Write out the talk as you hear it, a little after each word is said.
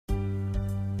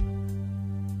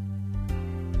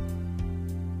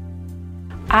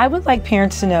I would like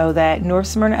parents to know that North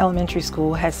Smyrna Elementary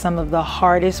School has some of the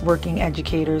hardest working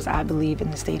educators, I believe, in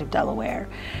the state of Delaware.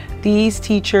 These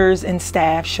teachers and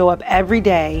staff show up every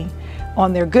day,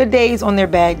 on their good days, on their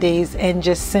bad days, and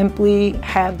just simply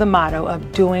have the motto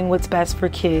of doing what's best for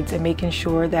kids and making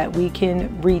sure that we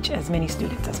can reach as many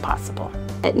students as possible.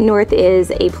 North is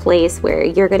a place where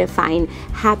you're going to find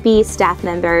happy staff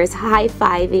members,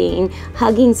 high-fiving,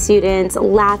 hugging students,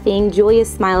 laughing,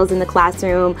 joyous smiles in the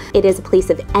classroom. It is a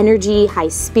place of energy, high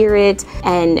spirit,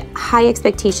 and high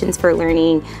expectations for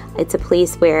learning. It's a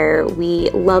place where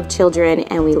we love children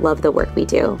and we love the work we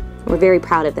do. We're very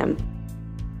proud of them.